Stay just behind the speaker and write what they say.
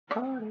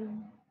Okay,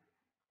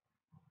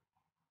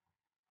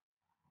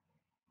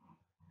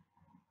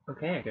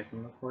 I guess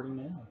I'm recording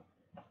now.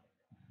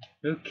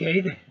 Okay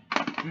then.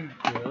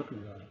 You're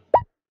welcome, guys.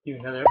 Do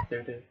another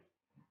episode of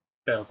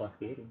Battleblock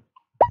Theater.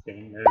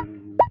 Saying no.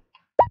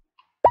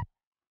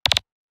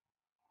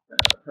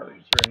 Probably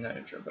just ruin that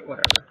intro, but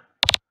whatever.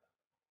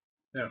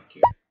 I don't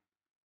care.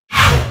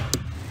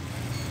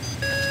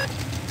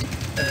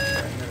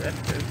 Another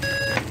episode.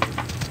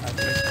 I've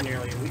missed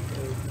nearly a week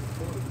of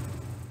recording.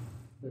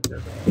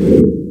 Because of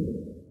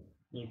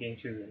me being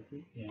too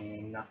lazy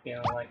and not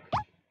feeling like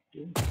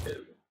doing so.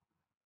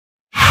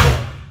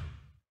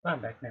 Well,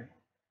 I'm back now.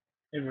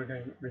 And we're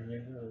going to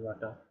resume where we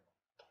left off.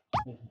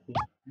 As you can see,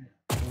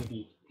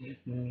 we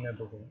beat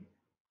number 1.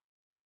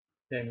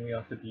 Then we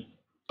also beat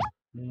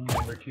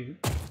number 2.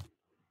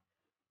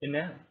 And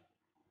now,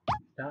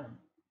 it's time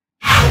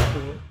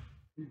for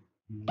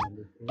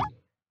number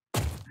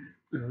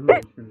 3. Ooh,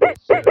 this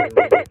is so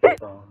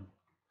fun.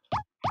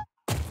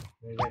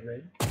 Are you guys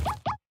ready?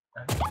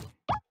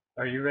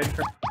 Are you ready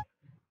for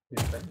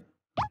this prank?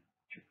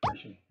 Trick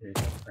question. Here's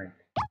no prank.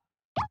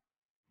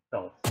 It's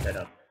all set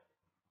up.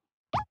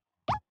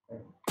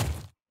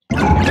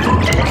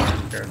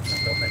 Sure,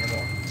 myself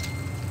anymore.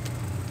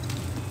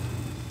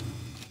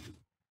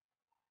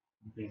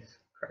 These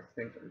Christ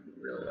things are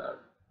really loud.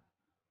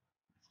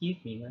 Excuse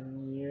me, my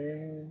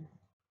ear.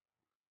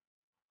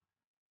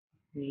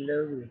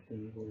 Lower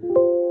things.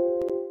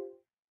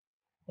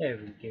 There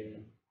we go.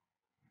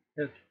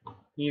 Okay,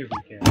 here we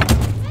go.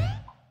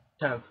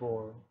 Time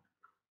for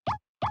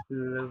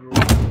level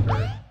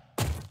first.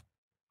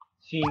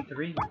 Scene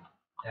 3.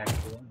 Act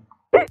 1.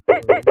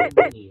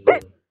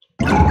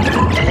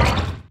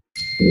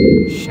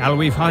 Shall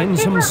we find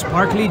some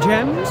sparkly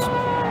gems?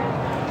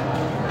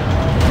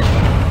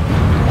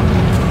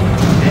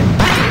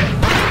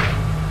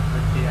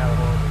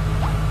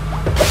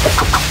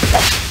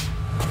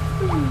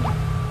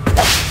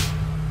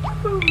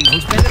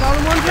 Don't spend it all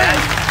in one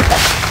place.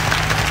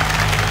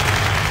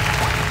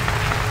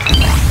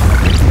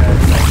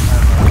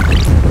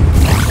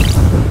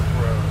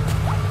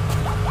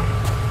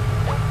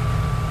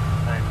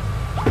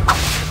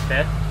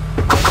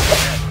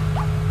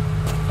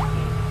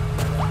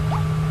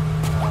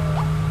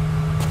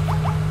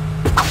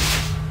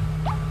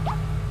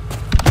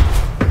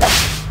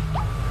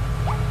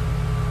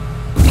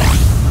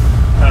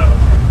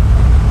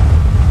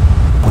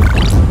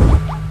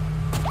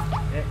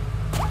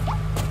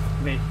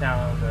 May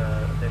sound a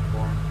bit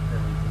boring for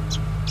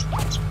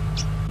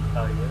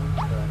audio,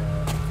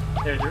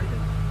 but there's a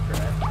reason for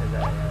that, because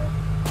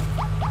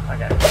I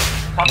got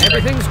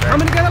Everything's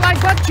coming together like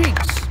butt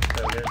cheeks.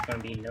 So there's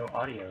going to be no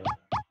audio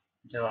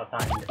until I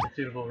find a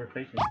suitable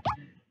replacement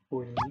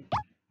for you.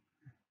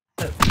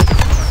 So, that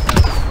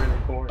sounds really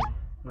boring.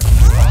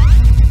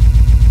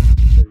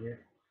 So you're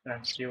going to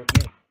have to deal with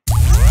me.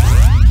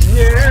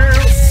 Yeah.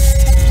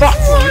 Fuck!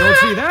 Well, you don't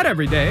see that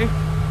every day.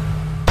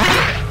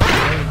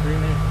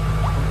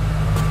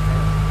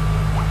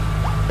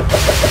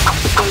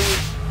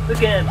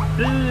 Look at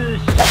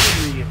this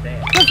shittery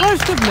advance. The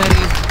first of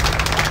many.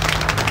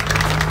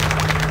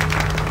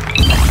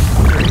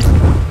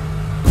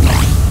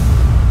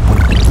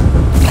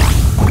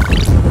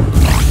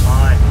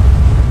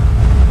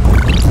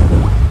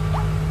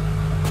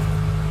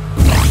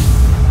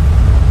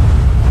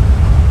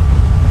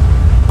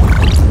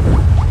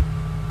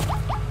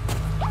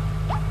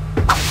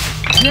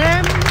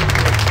 Gem.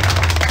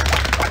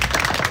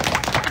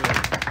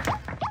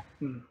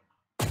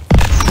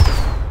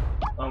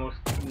 Almost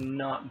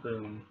not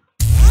boom.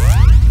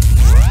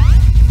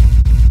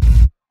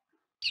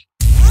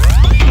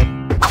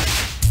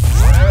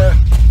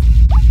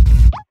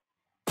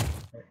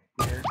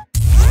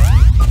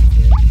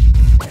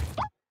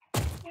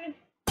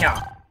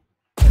 Yeah.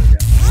 There we go.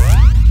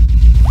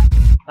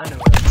 I know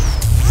what I'm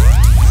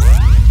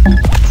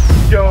doing.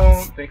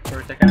 Don't think for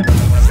a second I don't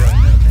know what I'm doing.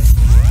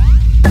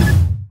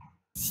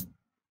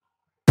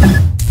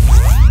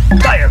 No,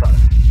 Fireball!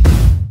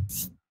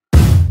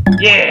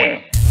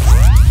 Yeah!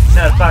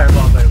 Not a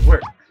fireball, but it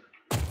works.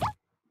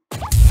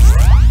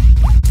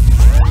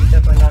 I'm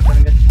definitely not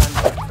gonna get the time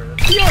back for this.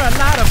 You're a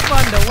lot of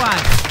fun to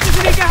watch,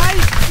 isn't he,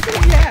 guys?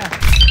 Yeah.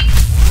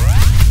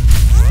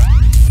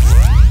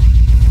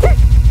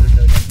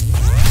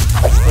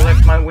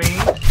 Select my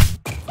wings.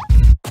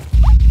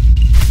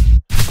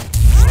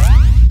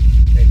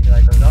 Wait till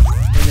I goes up,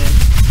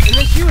 and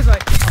then she was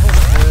like, oh,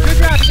 good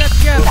job, you got the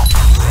gem.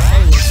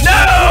 no!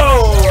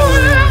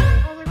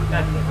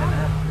 That's not gonna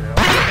after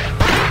all.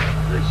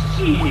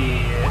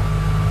 Shit.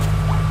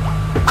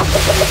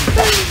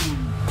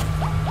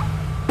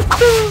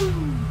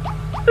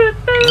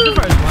 The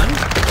first one.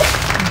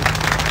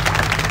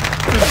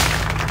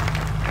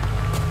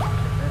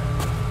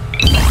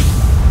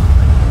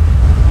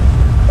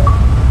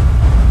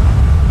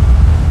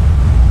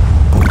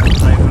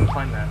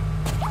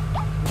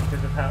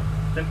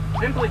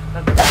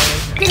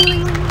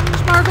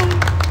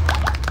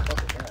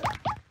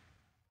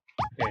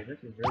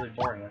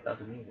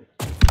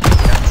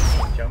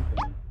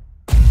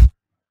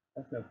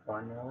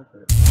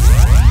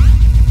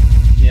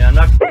 Yeah,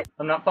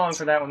 I'm not falling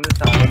for that one this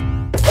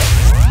time.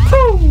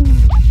 Woo!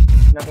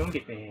 Not gonna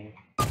get there.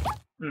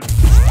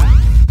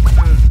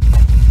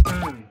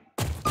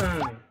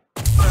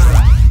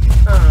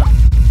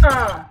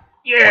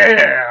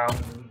 Yeah!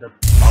 The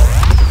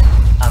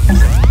boss. I'm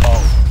the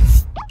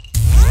boss.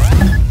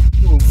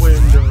 Through a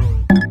window.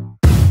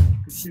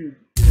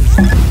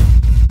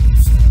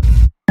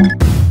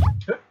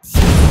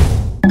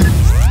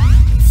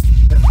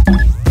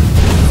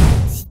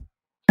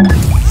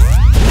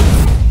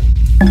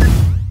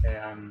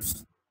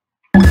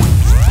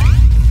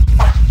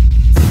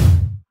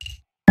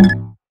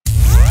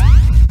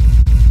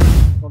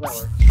 Well, that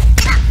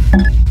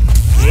works.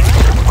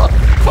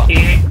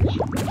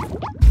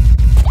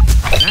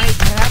 Can I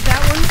have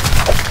that one?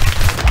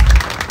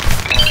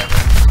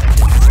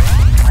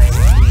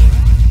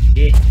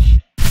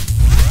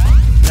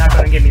 Not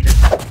gonna give me this.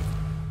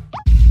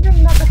 You're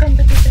not gonna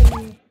get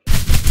me.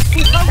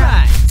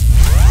 Alright.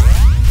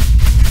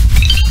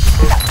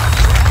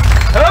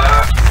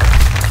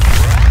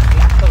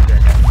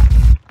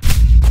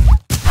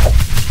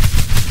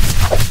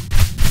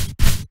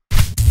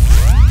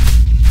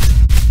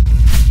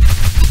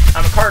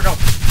 I'm a cardinal.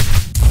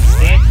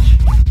 Bitch.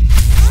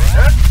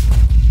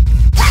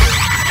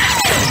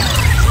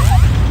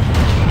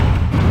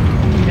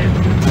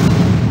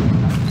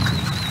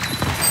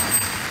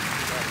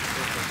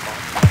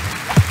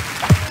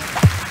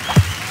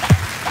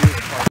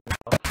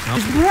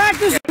 Just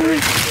practice. Oh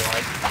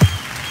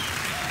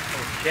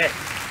shit.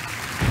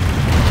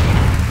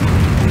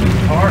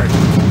 It's hard.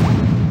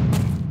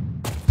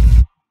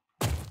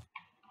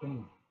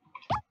 Boom.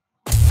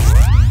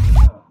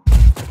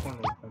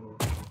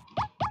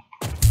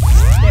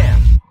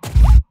 Damn.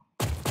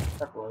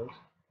 That blows.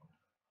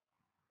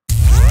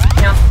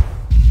 Yeah.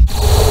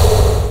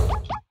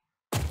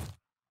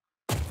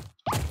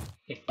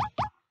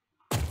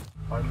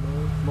 I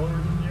know more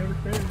than you ever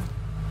could.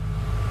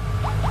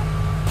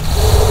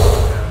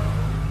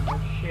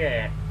 Oh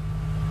shit.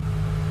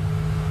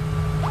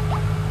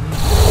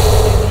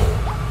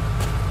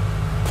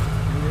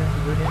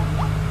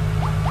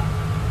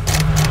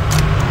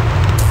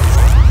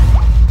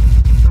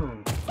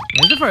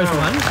 Here's the first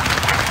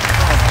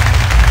one.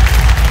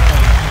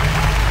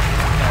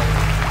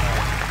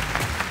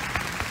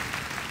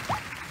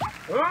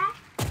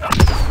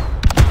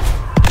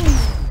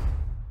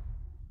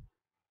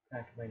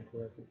 Activate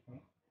correctly.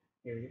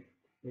 Here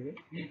we go.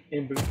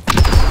 In boot.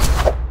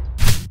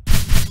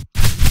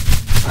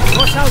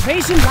 Your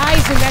salvation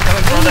lies in that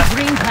remaining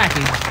green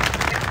package.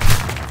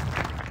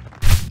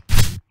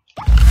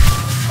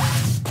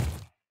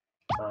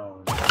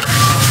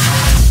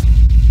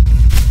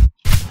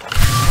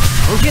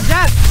 Look at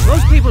that!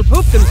 Most people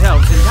poop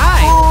themselves and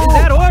die in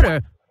that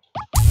order.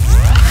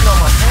 No,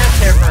 my pants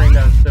hair burning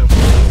those so.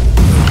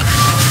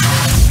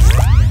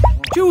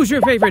 Choose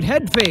your favorite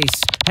head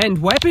face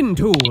and weapon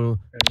tool. There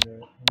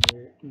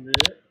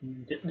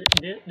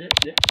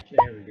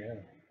we go.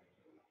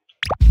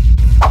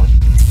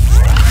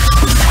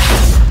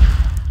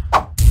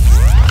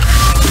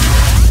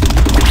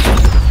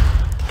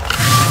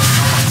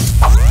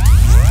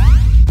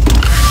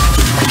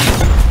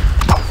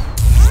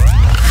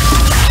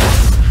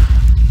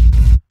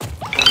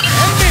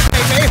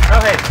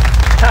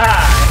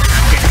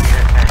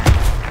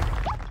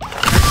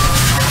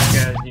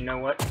 Because you know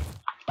what?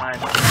 I'm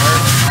smart.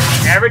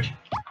 Average.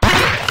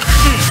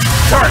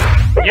 Start.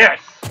 Yes.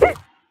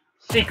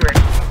 Secret.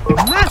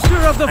 Master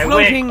of the I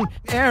floating win.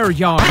 air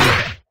yard.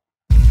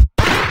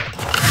 I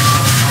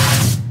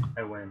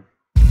win.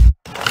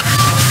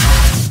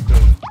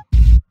 Boom.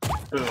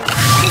 Boom.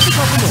 Just a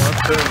couple more.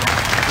 Boom.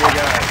 We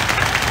got it.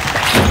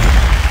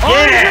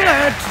 Orange Yeah.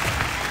 alert!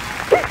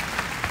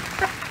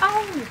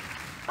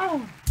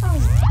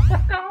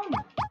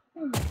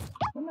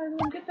 I'm not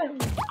gonna get that one.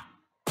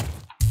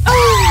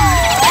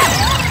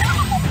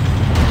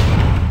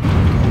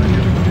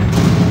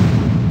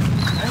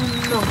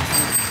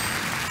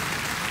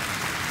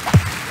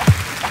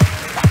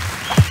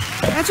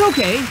 That's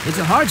okay. It's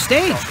a hard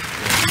stage.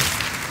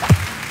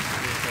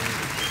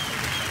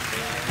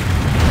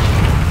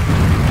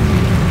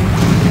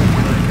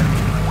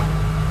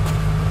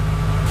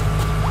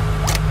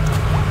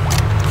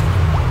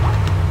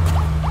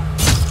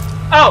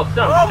 Oh,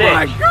 son of a Oh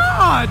my bitch.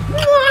 god!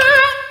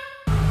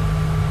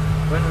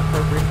 When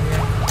appropriate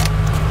reaction.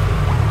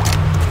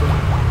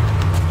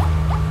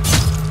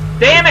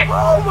 Damn it!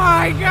 Oh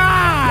my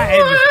god!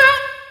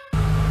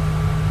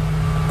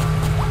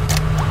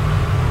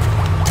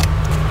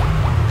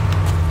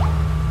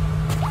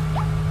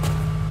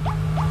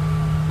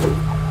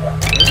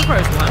 Here's the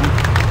first one.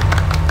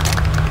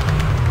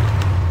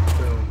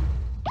 Boom.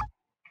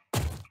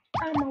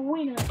 I'm a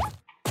winner.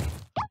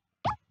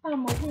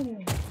 I'm a winner.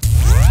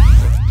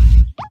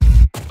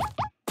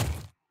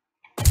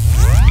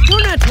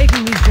 You're not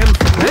taking these gems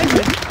for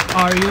granted,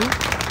 are you?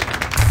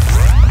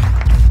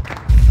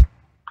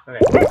 Okay.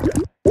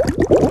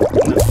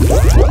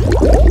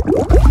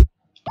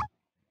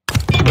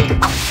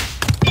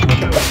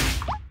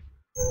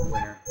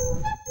 Winner.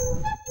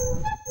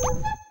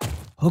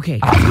 Okay,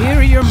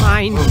 clear your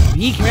mind.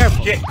 Be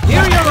careful. Shit.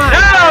 Clear your mind.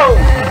 No!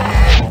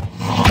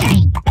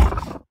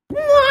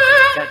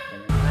 God damn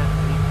it.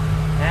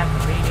 I have to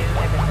redo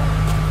everything.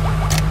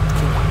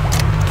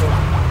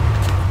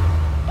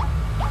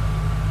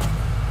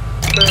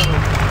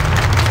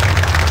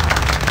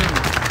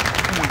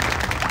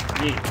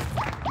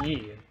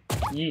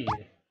 Yeah.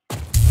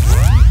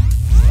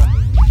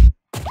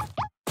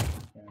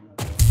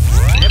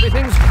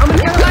 Everything's coming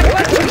together like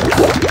butt cheeks.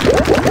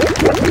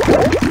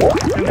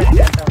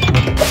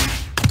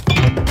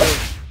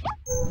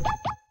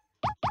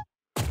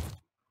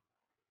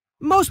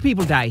 Most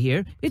people die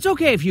here. It's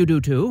okay if you do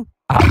too.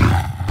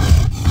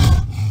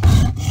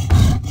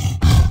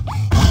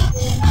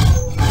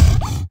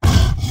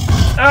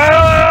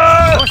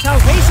 Your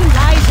salvation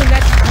lies in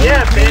that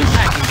green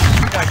package.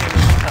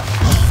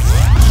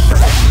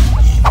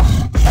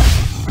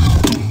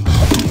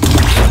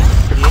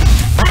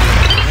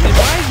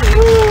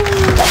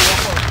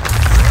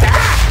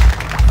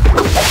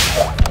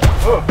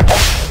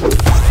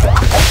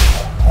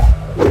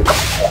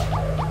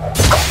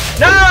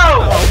 No!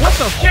 Oh, what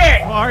the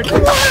Shit! Hard.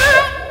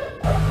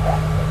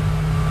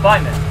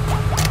 Fine then.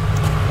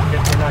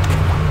 Guess we're not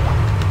getting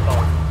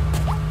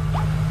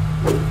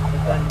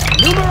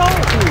Numero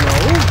uno.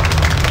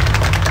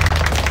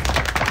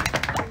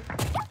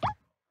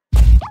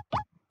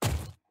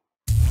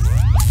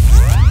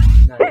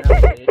 No,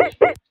 bitch.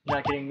 You're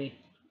not getting me.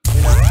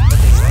 You're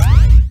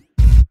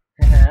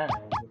not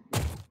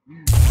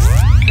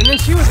And then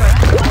she was like,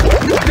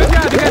 good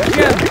job, you got the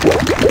gem.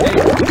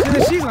 And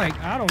then she's like,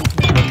 I don't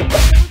care.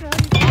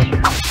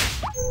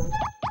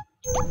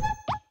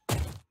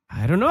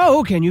 I don't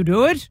know, can you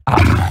do it?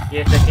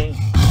 Yes, I can.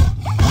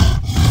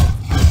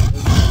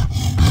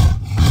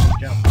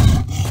 Jump.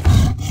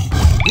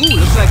 Ooh,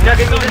 looks like You're not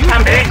getting me this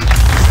time, bitch!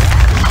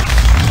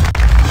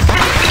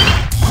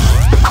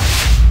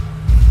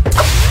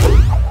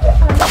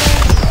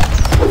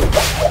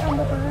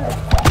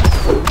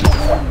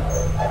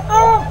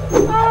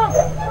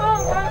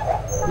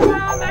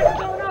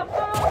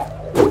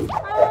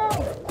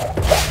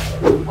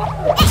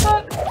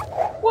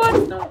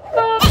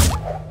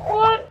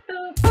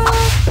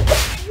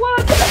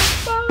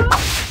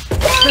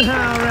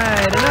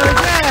 Alright, another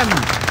gem!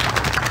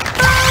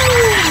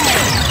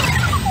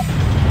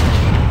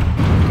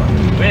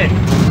 Win!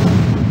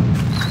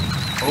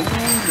 Oh,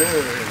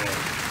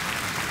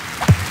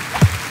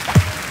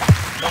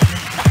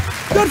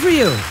 Good for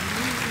you!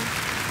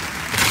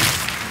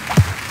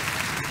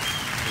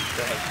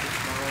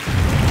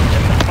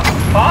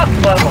 boss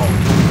level!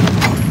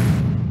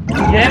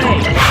 Yay!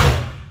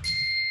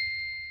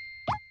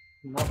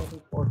 Not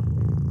looking forward to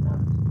it.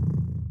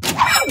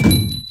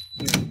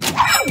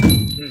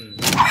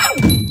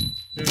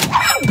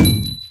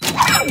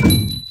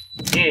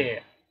 Yeah!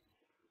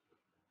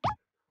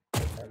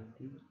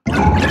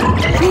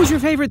 Choose your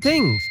favorite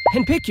things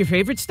and pick your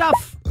favorite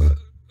stuff.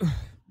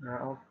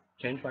 I'll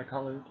change my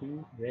color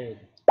to red.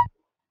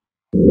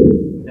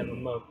 Then we'll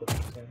move with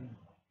the same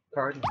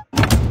card.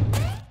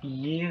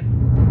 Yeah.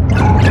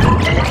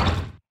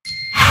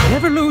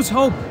 Never lose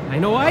hope. I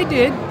know I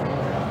did.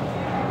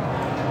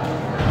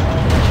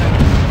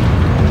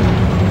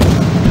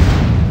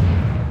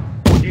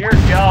 Dear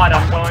God,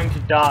 I'm going to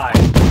die.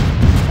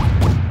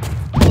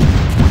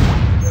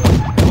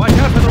 Watch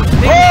out for those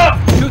things. Oh!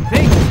 Shoot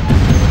things.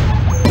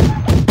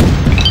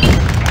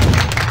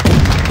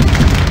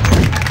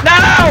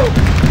 No!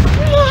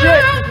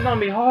 Shit, this is gonna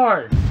be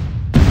hard.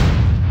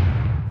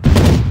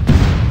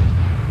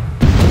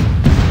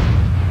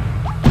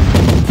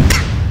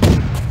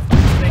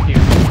 Thank you.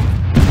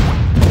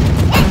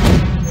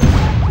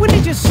 Wouldn't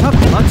it just suck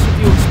nuts if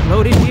you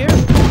exploded here?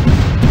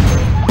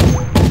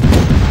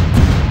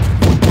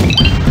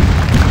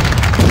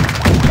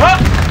 Oh!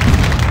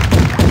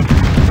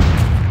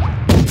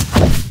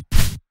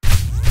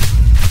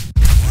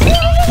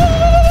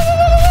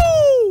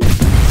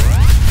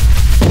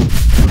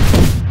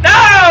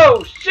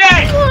 No!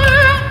 Shit!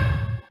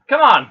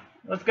 Come on,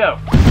 let's go.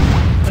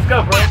 Let's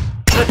go, bro.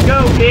 Let's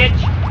go,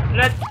 bitch.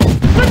 Let's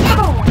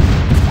go.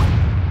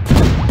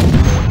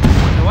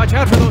 Now watch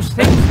out for those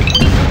things. Shoot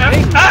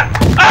things.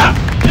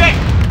 Shit!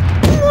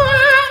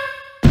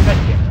 God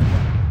damn it.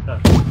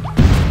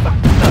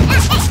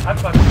 I'm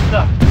fucking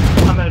stuck.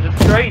 I'm a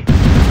disgrace.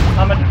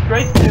 I'm a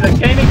disgrace to the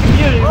gaming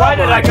community. Why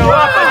did I go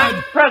up? I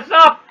didn't press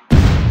up.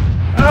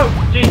 Oh,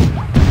 jeez.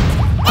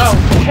 Oh,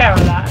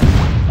 Caroline.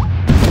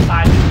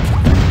 I do.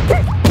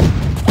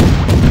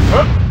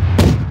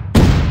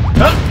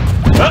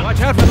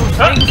 Watch out for those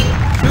things.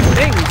 Shoot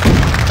things.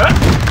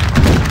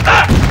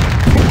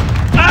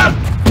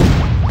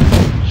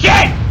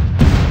 Shit!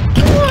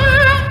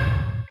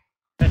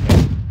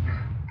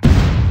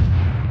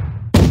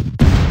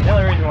 The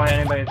only reason why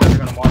anybody's ever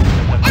gonna watch this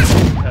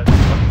episode is because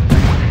it's fucking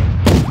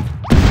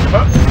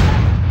frustrating.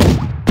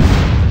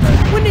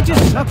 Wouldn't it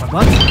just suck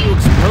nuts if you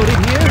exploded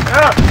here?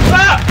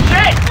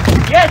 Shit!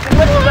 Yes, it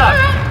would suck!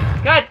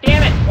 God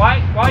damn it! Why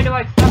do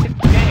I suck at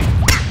this game?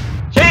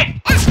 Shit!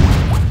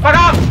 Fuck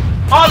off!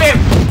 All of you!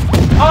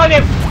 All of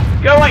you!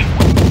 Go away!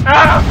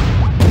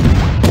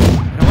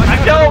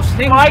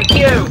 like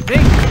you!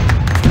 Think.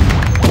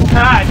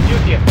 Ah,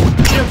 juke you.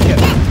 Juke you.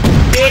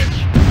 Bitch.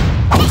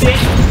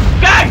 Bitch.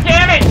 God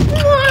damn it!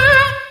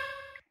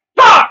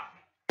 Fuck!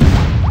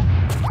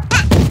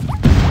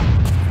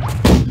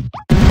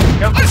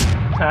 Nope.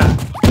 Ah.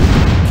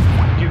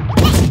 Juke.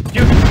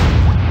 Juke.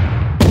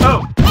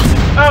 Oh.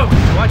 Oh.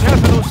 Watch out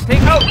for those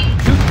things. Oh.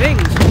 Shoot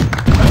things.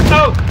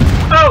 Oh.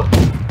 Oh.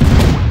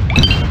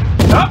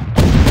 Oh.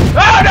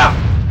 Oh no!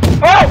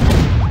 Oh!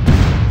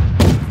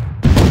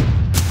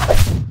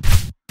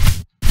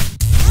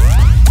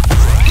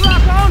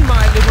 Rock on,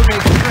 my little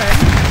naked friend.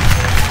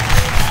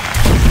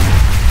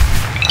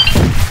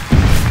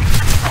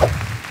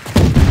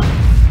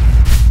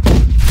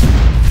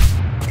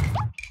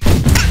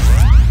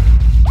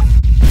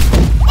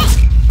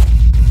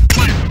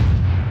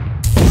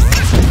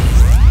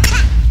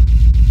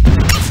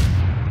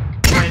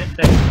 Wait a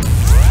second.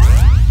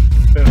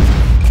 Boom.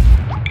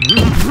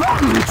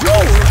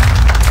 Joel!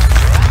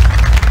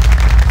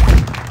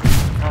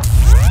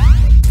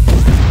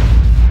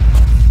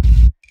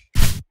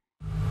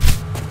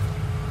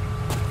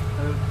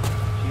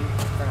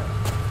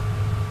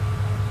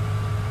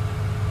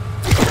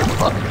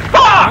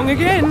 Wrong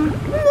again!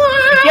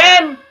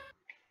 Again!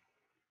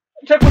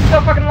 It took me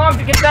so fucking long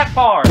to get that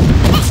far!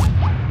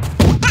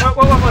 What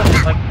was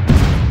it? Like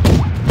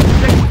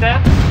 6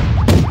 steps?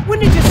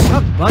 Wouldn't it just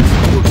suck butts if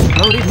you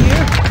exploded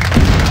here?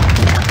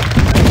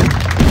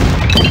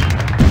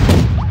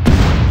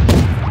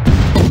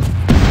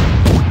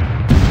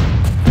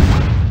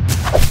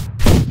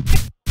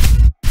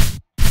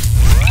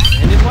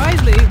 Spend it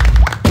wisely.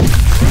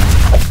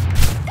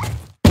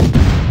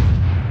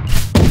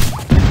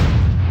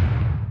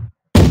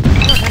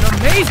 What an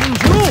amazing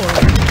jewel!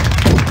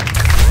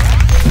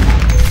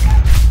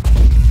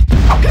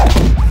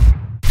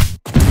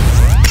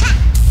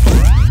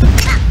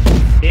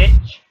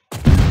 Bitch.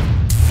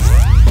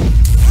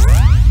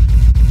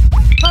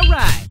 All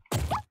right.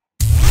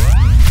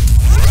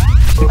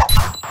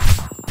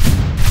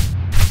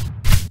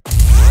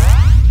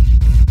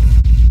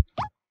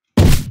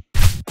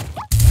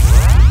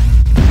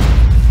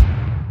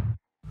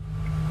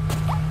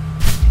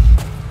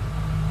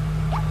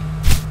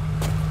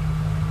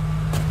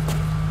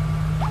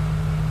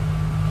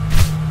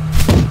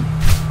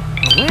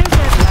 Where's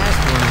that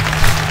last one?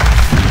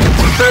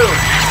 Boom!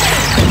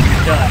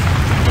 Done.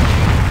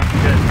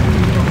 Good.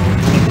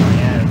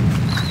 Yeah.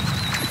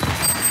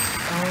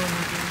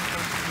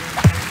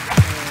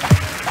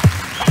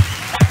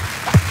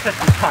 Set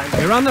the time.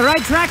 You're on the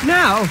right track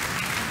now.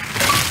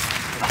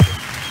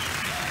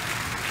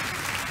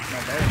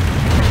 Not bad.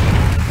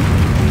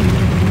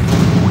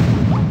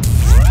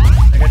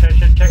 I guess I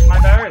should check my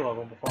battery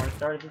level before I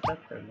started this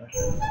episode.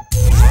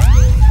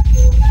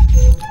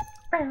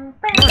 What an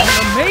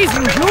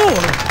amazing jewel!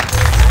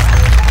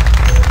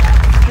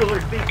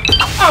 Killer thief.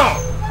 Oh!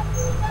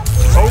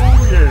 Oh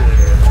yeah!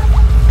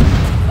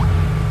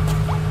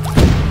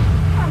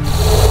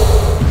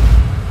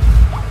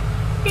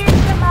 Here's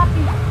the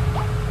moppy.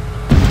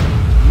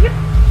 Yep!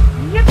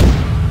 Yep!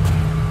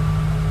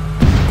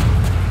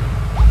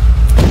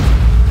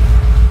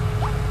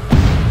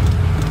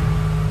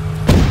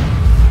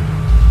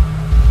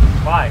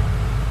 Why?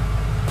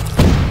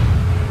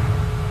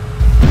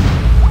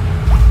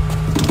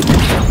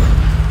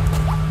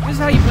 This is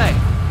how you play.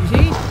 You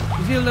see?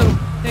 You see the little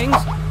things?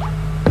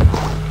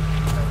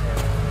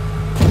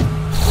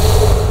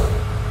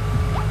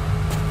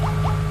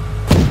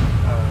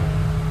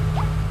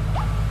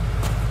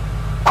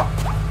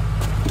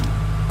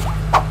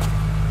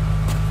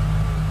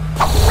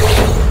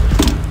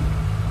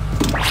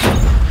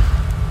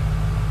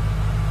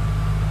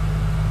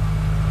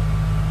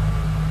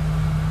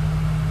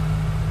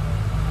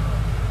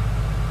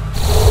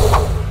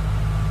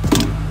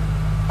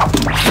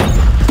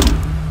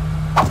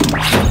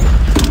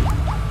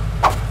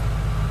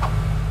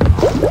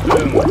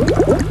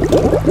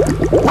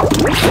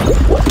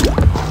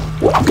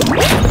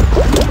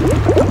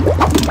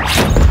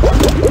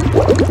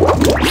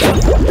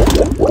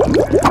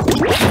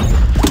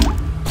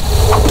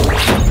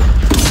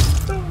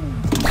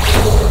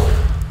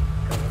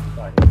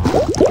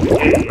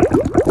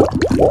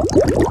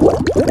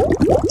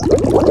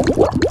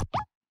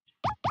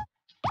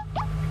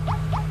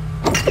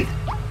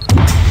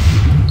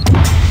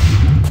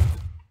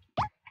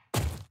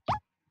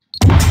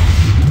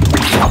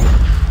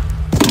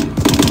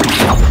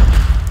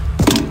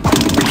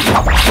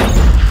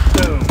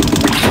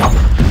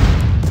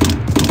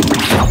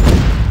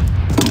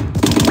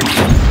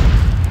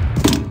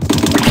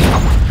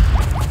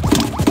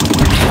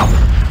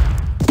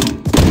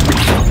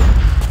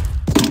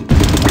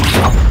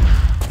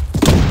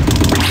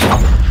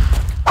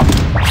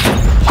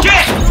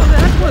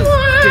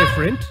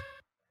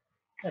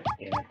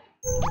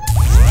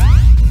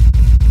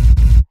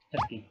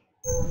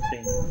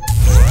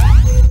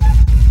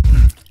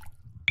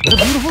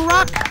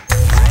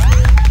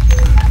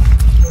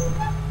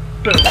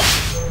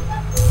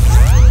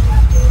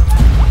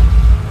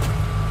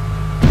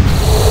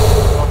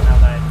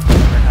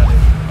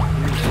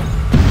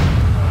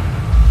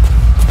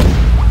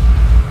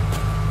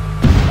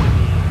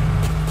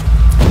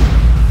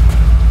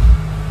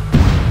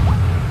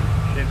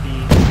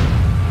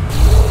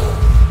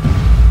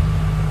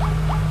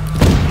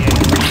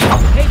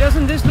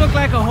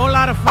 like a whole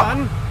lot of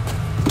fun.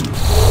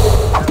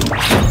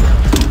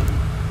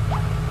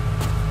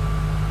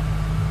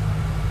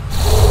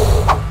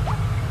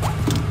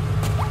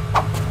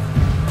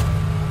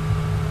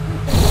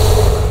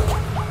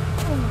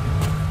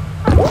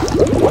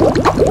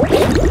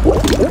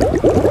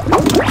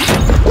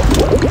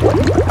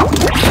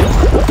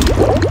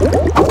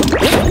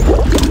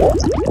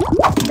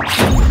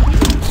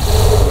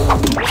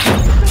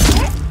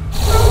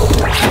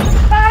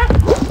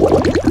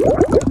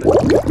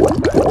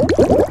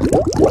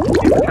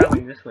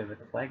 Traveling this way, but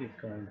the flag is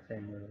going the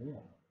same way as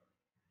well.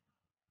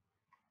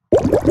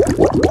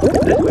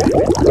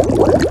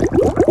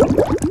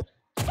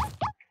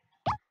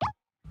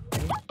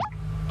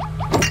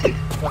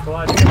 What's the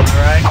logic? Am I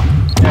right?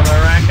 Am I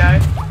right,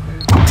 guys?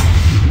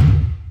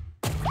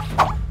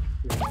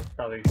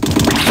 Probably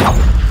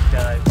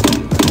guys.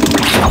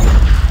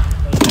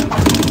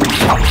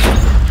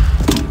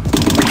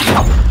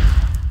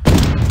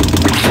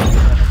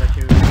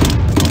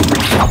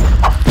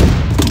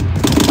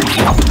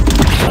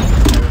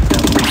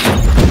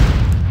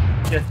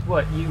 Just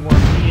what you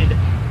wanted.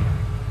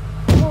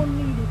 Oh,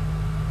 needed.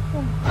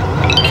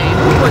 Hey,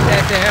 who put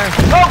that there?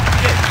 Oh,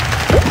 shit!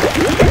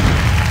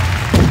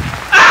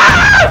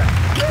 Ah!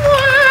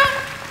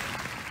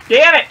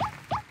 Damn it!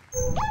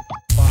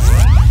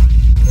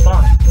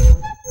 Fine.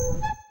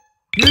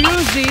 You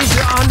use these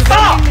on the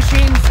vending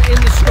machines in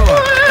the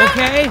store,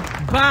 okay?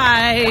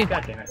 Bye!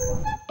 God damn it.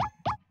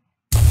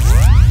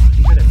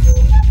 You could've...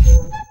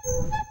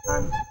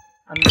 I'm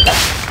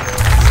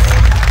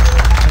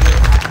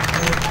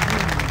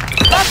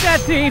Stop that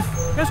thief!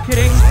 Just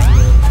kidding.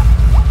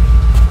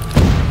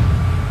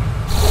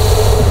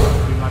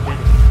 do my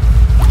bidding.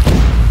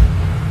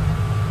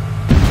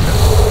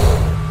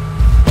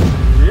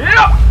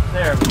 Yeah!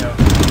 There we go.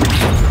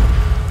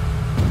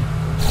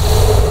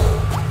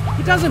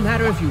 It doesn't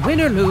matter if you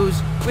win or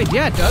lose. Wait,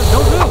 yeah, it does.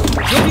 Don't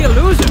lose. You'll be a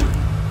loser.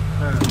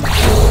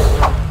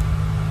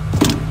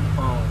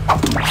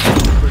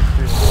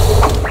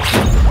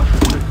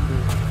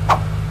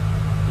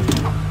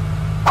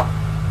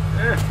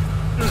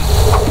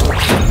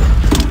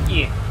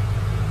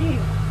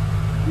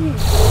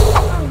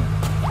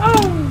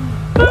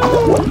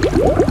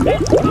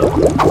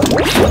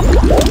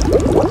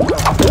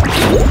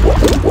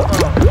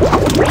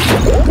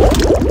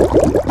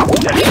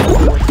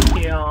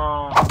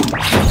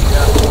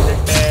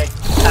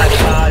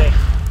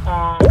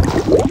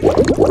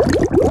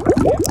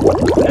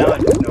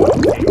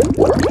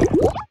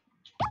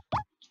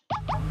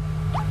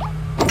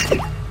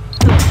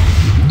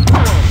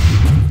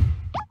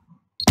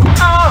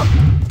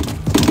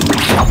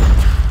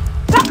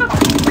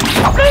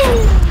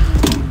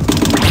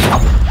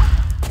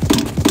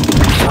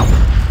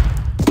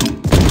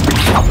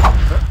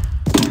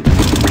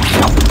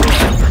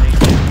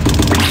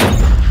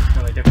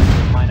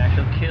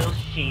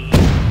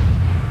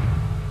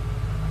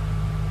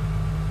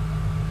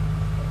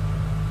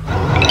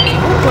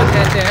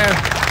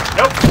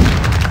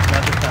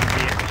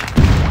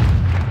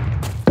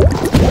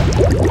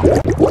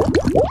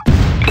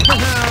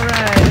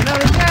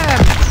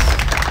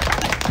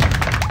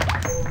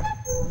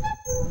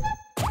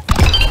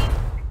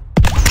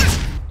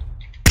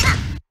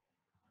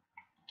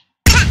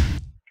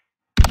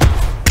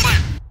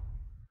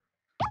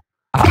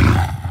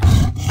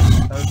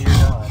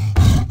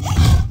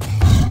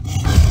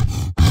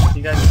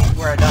 You guys, this is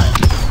where I died.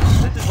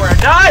 This is where I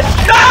died!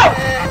 No!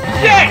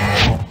 Shit!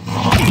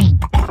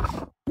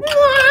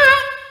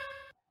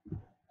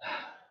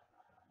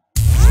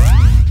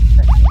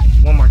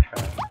 One more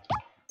try.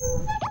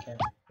 Okay.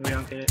 We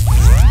don't get it?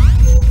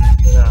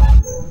 No.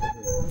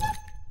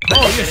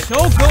 Oh, you're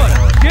so good!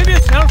 Give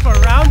yourself a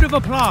round of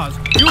applause.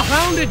 You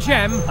found a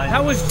gem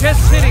that was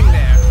just sitting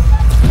there.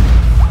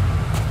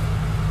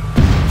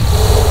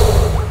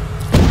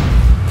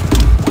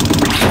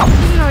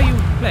 This is how you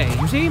play,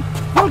 you see?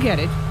 You'll get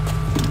it.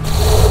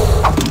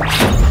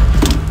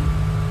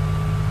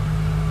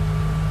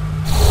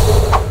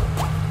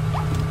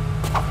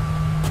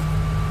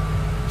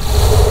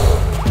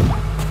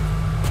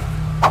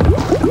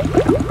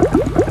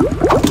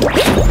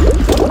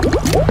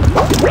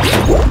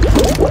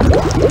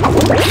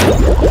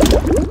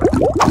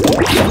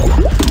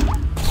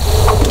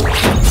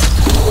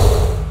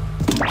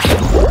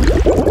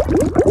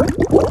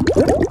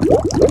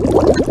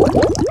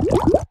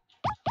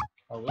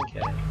 Oh, we'll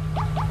get it.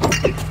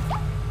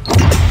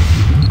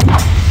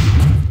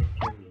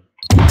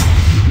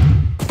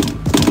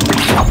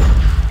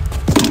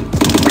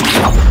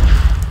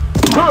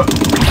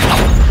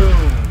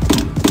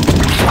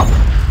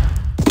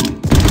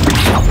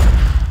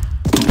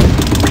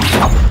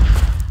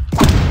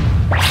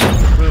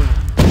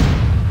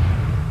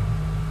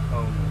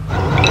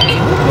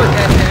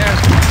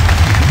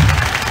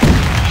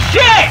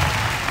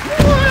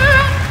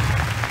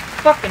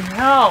 Fucking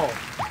hell!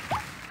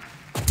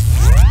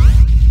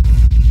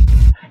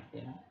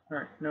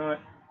 Alright, you know what?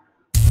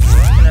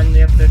 I'm gonna end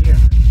the episode here.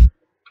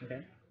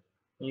 Okay?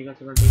 You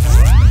guys are going to be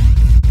happy.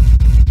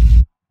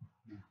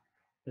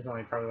 There's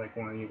only probably like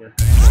one either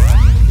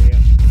video.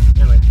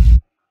 Anyway,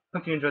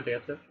 hope you enjoyed the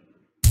episode.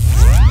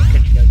 I'll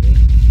catch you guys later.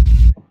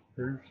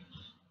 Peace.